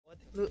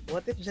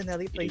What if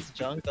Janelle plays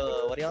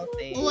jungle? What do y'all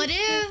think? What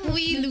if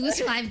we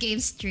lose 5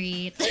 games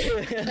straight?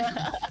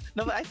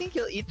 No, but I think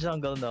you'll eat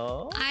jungle,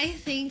 no? I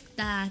think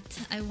that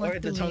I want Or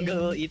to the jungle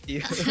win. will eat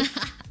you.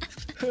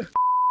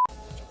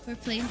 We're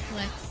playing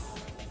flex.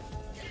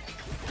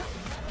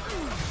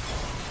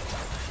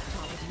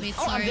 Wait,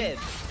 Oh, I'm sorry. dead.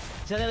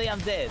 Janelle, I'm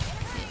dead.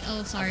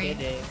 Oh, sorry. I'm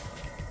kidding.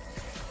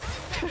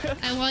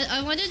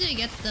 I wanted to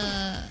get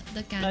the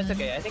No, cannon. it's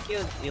okay. I think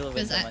you'll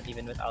win 'Cause someone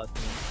even without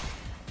me.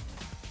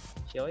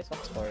 She always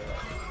walks forward.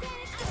 Yeah.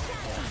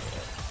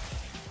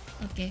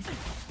 Okay,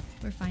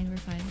 we're fine. We're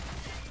fine.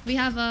 We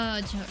have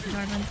a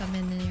Jarvan come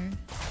in here.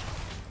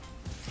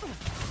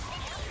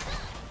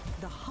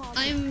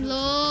 I'm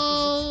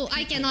low.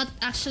 I cannot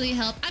actually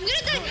help. I'm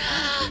gonna die.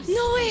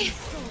 No way.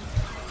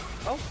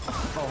 Oh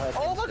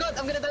my god!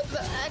 I'm gonna die to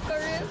the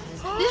accurate.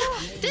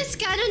 This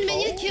cannon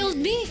minion killed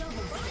me.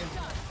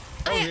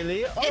 Oh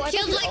really? Oh, It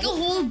killed like a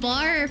whole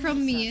bar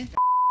from me.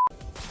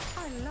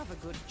 I love a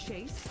good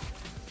chase.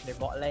 Their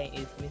bot lane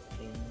is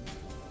missing.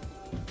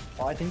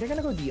 Oh, I think they're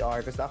gonna go DR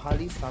because the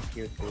Akali's not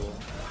here too.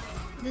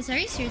 The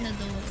Zeri's here na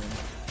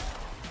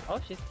though. Oh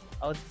shit.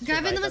 Oh,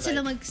 Grabe naman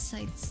sila survive.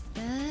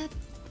 mag-sidestep.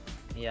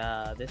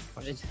 Yeah, this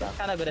is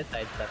kind of good at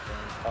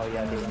sidestepping. Oh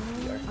yeah, they went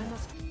DR.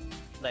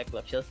 Like,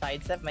 look, she'll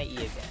sidestep my E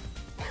again.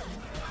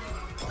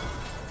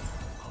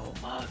 Oh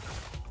fuck.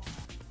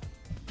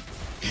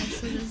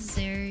 Also the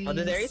Zeri. Oh,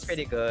 the Zeri is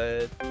pretty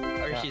good.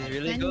 Or she's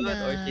really good,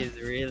 or she's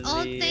really.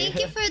 Oh, thank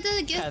you for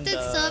the gifted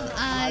Kinda. sub,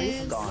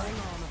 Akali's eyes. gone.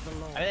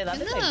 I mean, not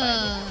that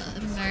I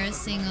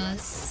Embarrassing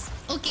us.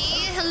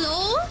 Okay,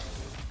 hello?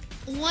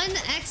 One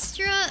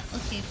extra.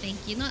 Okay, thank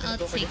you. No, I'll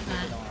take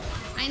that.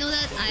 I know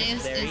that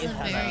Ives is a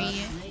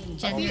very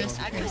generous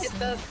I can hit person.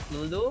 the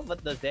Lulu,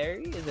 but the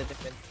Zeri is a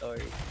different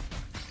story.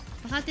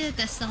 Baka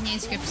tinetest lang niya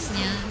yung scripts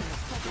niya.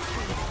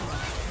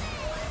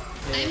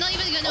 I'm not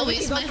even gonna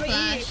waste my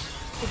flash.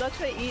 She dodged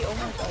my E. Oh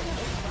my god.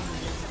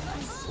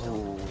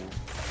 Oh.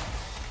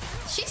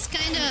 She's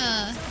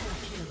kinda...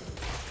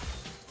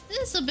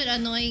 This is a bit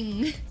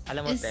annoying.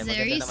 Alam mo, Is Pre,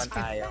 Zeri maganda naman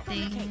tayo.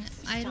 scripting?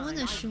 I don't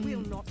wanna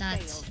assume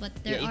that, but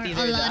there Yeah, are it's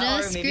a either lot that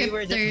of or maybe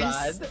we're just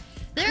scripters.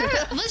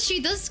 bad. But she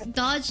does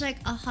dodge like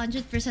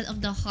 100% of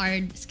the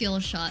hard skill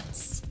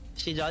shots.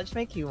 She dodged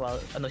my Q while...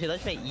 no, she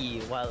dodged my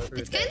E while It's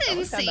rooted. kind of That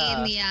was insane,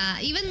 kinda-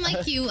 yeah. Even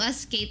my Q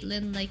as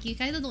Caitlyn, like you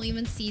kind of don't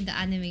even see the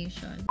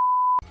animation.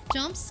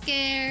 Jump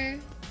scare.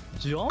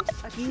 Jump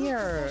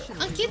scare.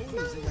 Ang cute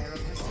na.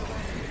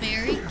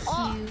 Very cute.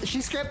 Oh,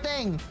 she's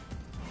scripting.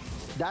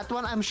 That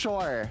one I'm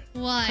sure.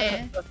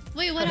 Why?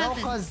 Wait, what No,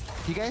 happened? cause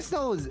you guys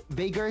know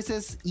Vigor's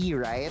E,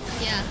 right?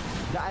 Yeah.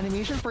 The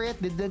animation for it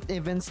didn't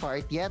even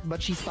start yet,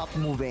 but she stopped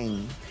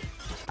moving.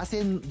 As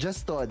in,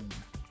 just stood.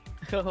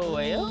 Oh,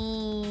 well?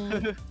 Oh.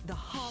 The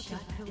heart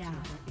of down.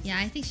 Yeah,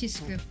 I think she's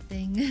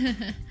scripting.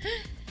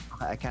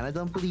 I kinda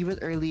don't believe it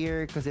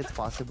earlier because it's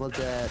possible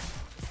that...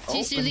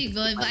 She's really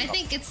good, but I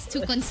think it's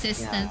too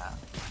consistent.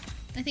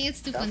 Yeah, I think it's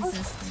too That was-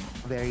 consistent.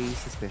 very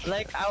suspicious.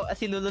 Like,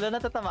 si Lulu na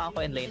natatamaan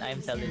ko in lane, I'm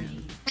telling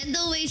you. And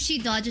the way she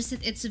dodges it,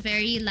 it's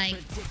very like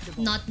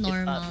not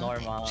normal. It's not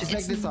normal. She's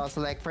like this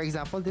also, like, for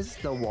example, this is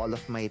the wall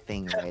of my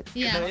thing, right?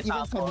 Yeah. Very Even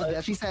thoughtful. someone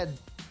that she said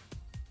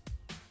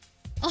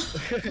Oh.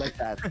 like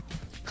that.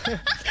 Okay,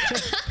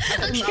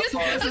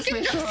 Super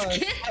suspicious.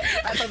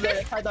 I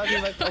thought that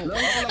was like,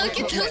 oh,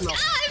 Okay, close.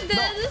 Ah, I'm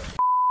dead.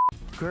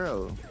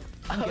 Girl,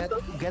 I'm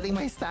getting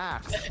my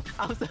stacks.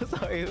 I'm so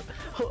sorry.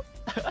 Oh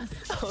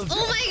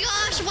my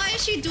gosh, why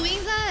is she doing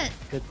that?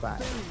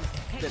 Goodbye.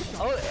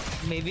 Oh,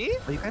 maybe?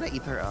 Oh, you kinda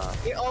eat her up.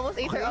 You almost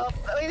ate her up.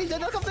 Wait,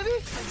 Janelle, come to me.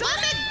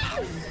 Bakit?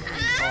 Oh,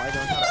 I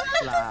don't have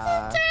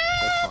flash.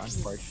 That's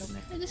so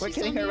unfortunate. We're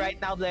killing her right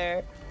now,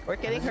 Blair. We're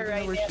killing her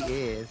right where now. she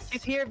is.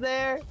 She's here,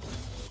 Blair.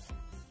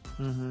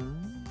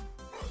 Mm-hmm.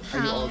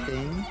 Are you How?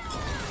 ulting?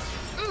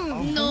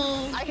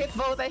 No. I hit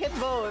both. I hit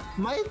both.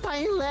 My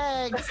tiny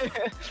legs!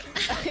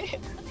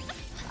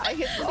 I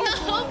hit both.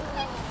 No.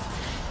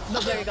 No,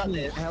 Blair, you got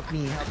this. Help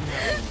me, help me,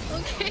 help me.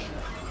 Okay.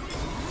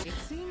 It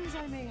seems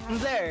I may have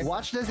Blair.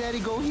 Watch the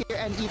Zeri go here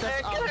and eat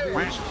us Blair, up, kill her.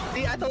 bitch.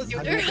 See, I told you.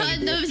 Okay.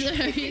 Random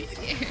Zeri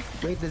here.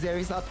 Wait, the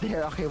Zeri's not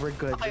there. Okay, we're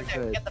good, Okay, we're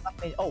Blair, good. get the back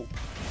lane. Oh.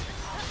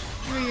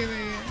 Where you,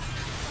 where you?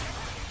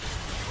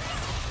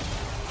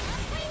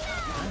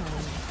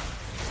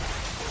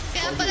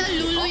 Kaya pala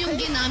Lulu yung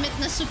ginamit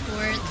na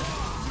support.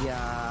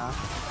 Yeah.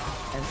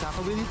 And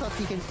Sako really thought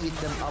he can eat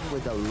them up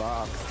with the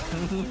locks.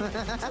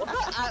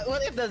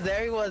 What if the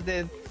Zeri was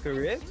in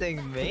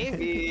scripting?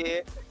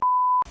 Maybe.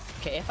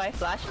 Okay, if I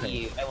flash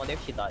E, I wonder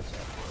if she dodged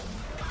it.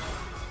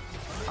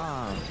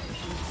 Oh.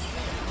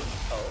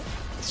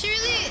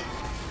 Surely.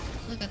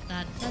 Look at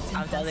that. That's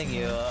I'm telling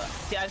you. impossible.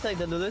 See, actually,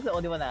 the Lulu's the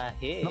only one I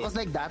hit. Because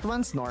like that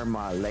one's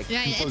normal. Like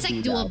Right, people it's,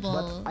 like, do that.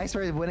 doable. But I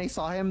swear, when I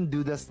saw him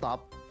do the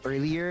stop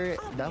earlier,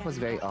 that was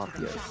very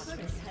obvious.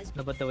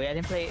 No, but the way I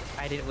didn't play,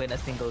 I didn't win a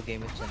single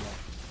game with Janelle.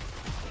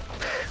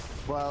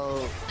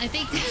 Well, I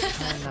think.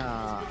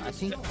 I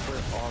think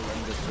we're all in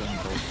the same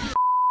boat.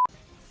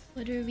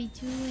 What are we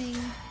doing?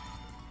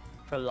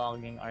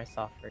 Prolonging our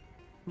suffering.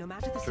 No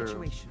matter the True.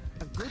 situation,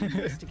 a good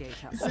investigator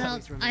Zelt,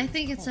 always I remains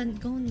think it's a calm.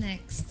 go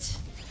next.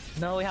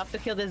 No, we have to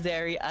kill the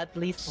Zeri at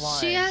least once.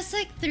 She has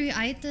like 3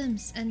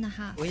 items and a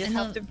half. We just and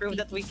have a to prove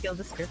that we PP. killed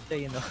the scripter,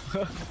 you know.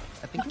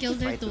 I think Killed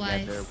we her fight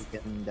together. twice. We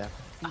can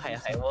definitely.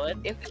 Okay, what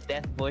if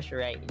Death Bush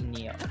right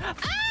Neo?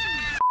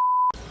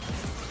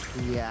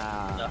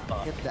 Yeah. No.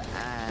 Hit the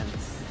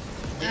ants.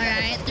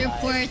 Alright,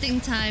 reporting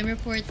time,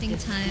 reporting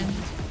time.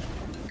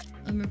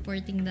 I'm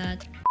reporting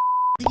that.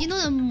 Did you know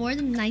that more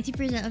than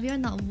 90% of you are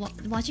not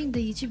watching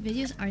the YouTube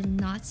videos are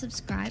not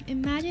subscribed?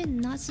 Imagine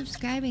not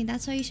subscribing.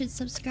 That's why you should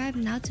subscribe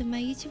now to my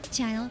YouTube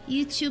channel,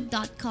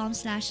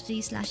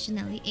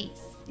 youtube.com/J/Janelleyace.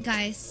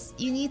 Guys,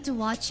 you need to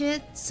watch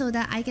it so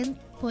that I can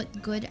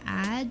put good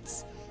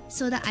ads,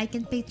 so that I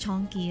can pay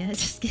Chonky.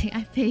 Just kidding,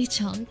 I pay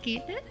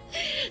Chonky.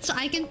 So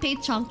I can pay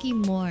Chonky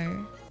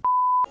more.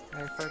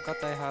 I forgot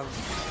I have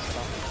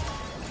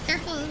stuff.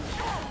 Careful.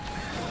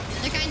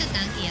 They're kinda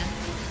tanky, yeah.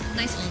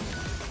 Nice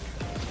ult.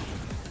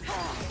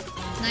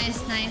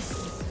 Nice, nice.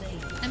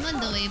 I'm on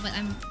the way, but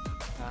I'm...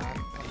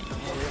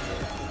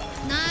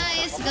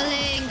 Nice!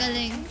 Galing,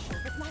 galing.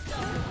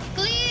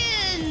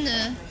 Clean!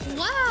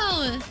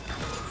 Wow!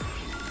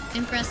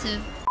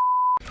 Impressive.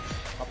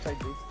 Upside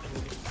base.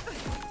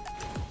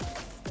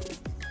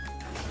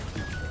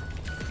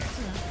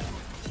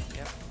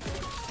 Yep.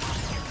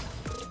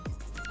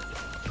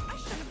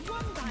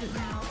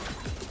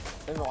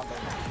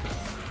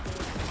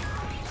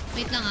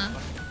 Wait lang ah.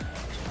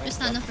 Just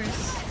Nana first.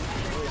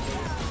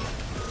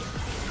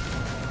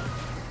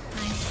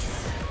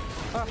 Nice.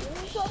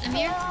 I'm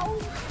here.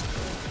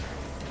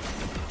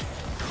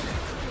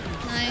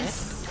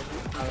 Nice.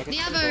 Do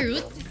you have a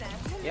root?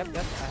 Yep,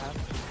 I have.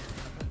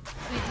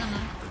 Wait lang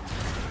ah.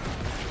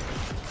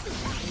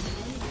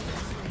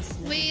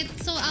 Wait,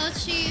 so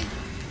ouchie.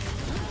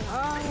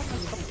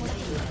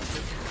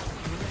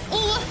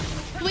 Oh!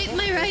 Wait,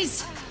 my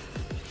rise!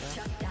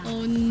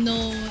 Oh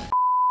no.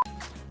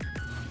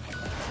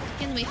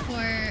 Can wait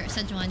for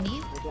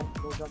Sejuani. No.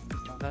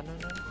 I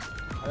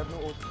have no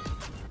ult.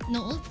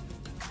 No ult?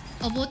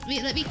 Oh, both. We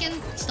can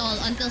stall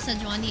until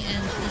Sejuani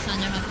and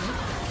Lissandra have ult.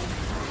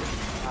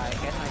 I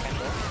can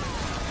go.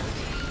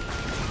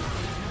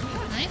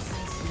 Nice.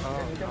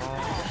 Oh, no.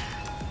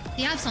 Do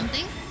you have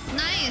something?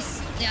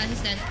 Nice! Yeah, he's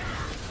dead.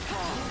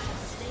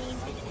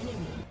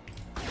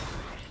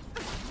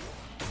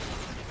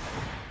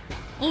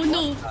 Oh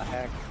no! What the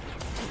heck?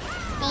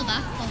 Fall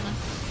back, fall back.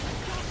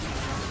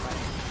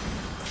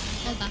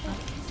 Fall back up.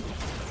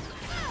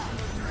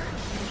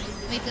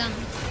 Wait lang.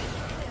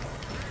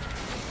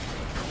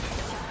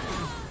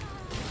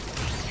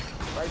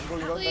 Right, go.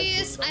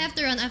 Please! I have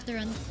to run, I have to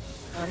run.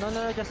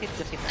 No, just hit.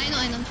 I know,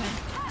 I'm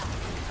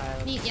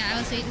trying. Yeah, I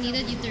was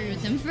needed you to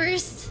root them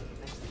first.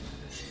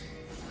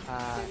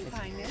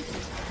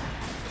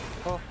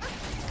 Oh,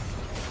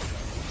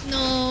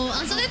 No!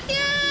 Ang sakit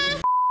niya!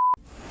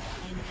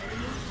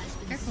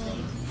 Careful.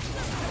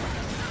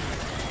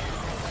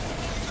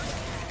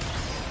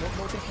 no.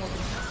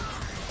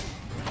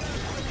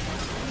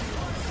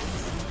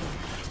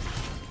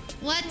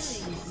 What?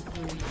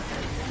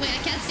 Wait,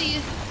 I can't see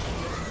you.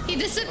 He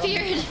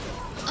disappeared.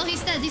 Oh,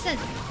 he's dead, he's dead.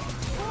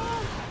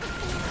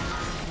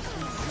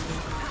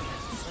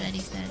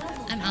 He's dead.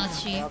 I'm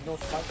ouchie. I have no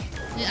spike.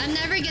 Dude, I'm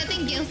never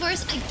getting Gale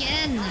Force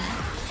again.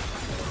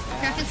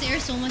 Kraken's Air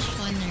is so much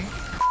funner.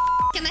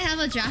 Can I have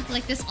a draft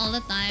like this all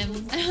the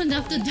time? I don't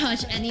have to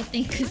dodge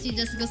anything because she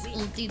just goes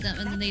ulti them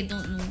and then they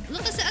don't move.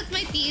 Look at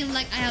my team,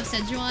 like I have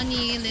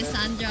Sejuani,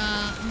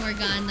 Lissandra,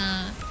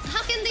 Morgana. How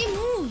can they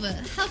move?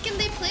 How can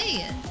they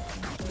play?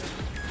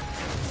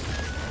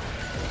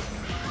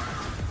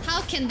 How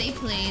can they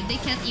play? They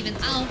can't even...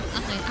 Ow!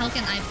 Okay, how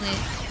can I play?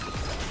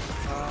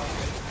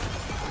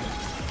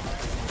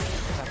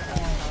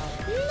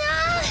 No!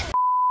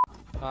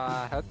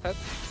 Help.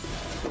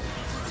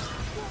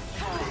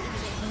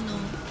 Oh no.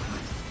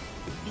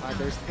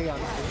 There's 3 on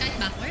 2. Kite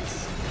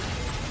backwards?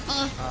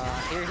 Oh,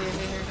 Here.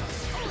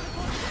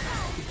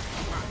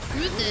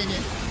 rooted.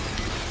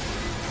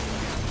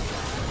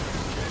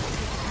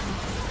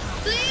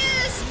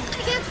 Please! I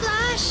can't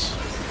flash!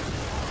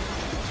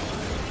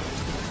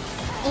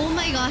 Oh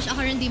my gosh,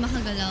 ako rin di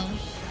makagalaw.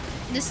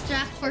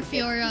 Distract for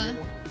Fiora.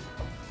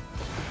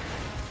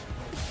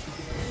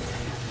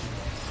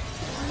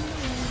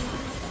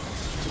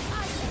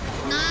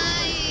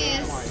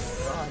 Nice!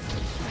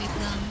 Wait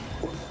lang.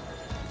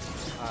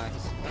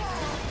 Nice.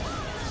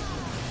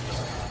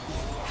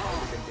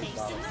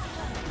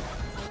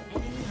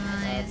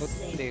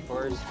 They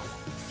force.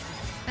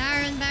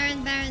 Baron.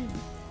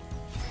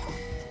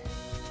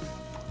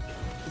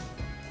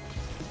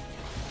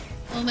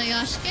 Oh my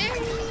gosh, scary!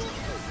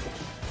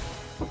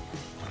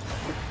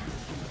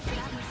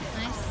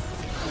 Nice.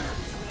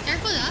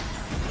 Careful ah!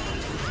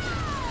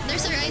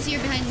 There's a rise here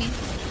behind me.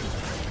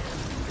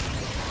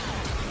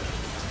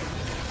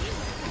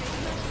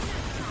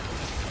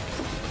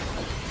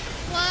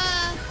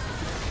 Wow!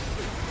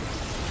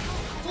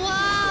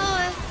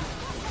 Wow!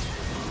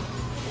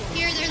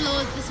 Here, they're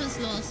low. This one's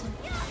low also.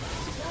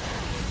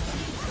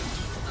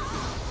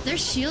 Their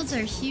shields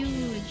are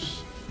huge.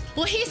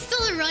 Oh, he's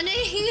still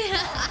running!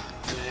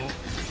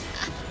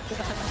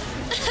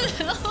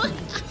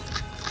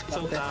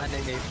 So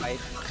anime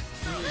fight.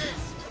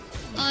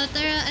 Oh,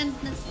 Tara and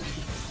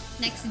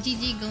next.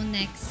 GG, go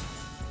next.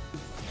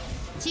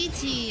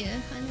 GG.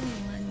 Ano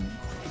naman?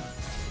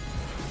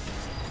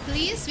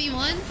 Please, we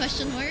won?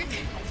 Question mark?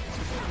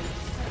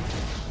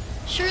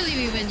 Surely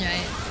we win,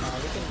 right?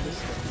 We can lose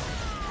them.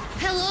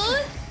 Hello?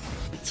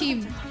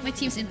 Team. My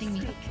team's inting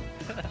me.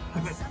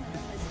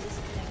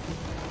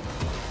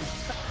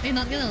 I'm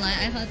not gonna lie,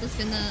 I thought it was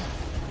gonna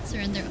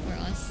surrender for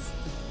us.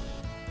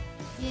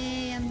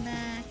 Yay, I'm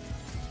back.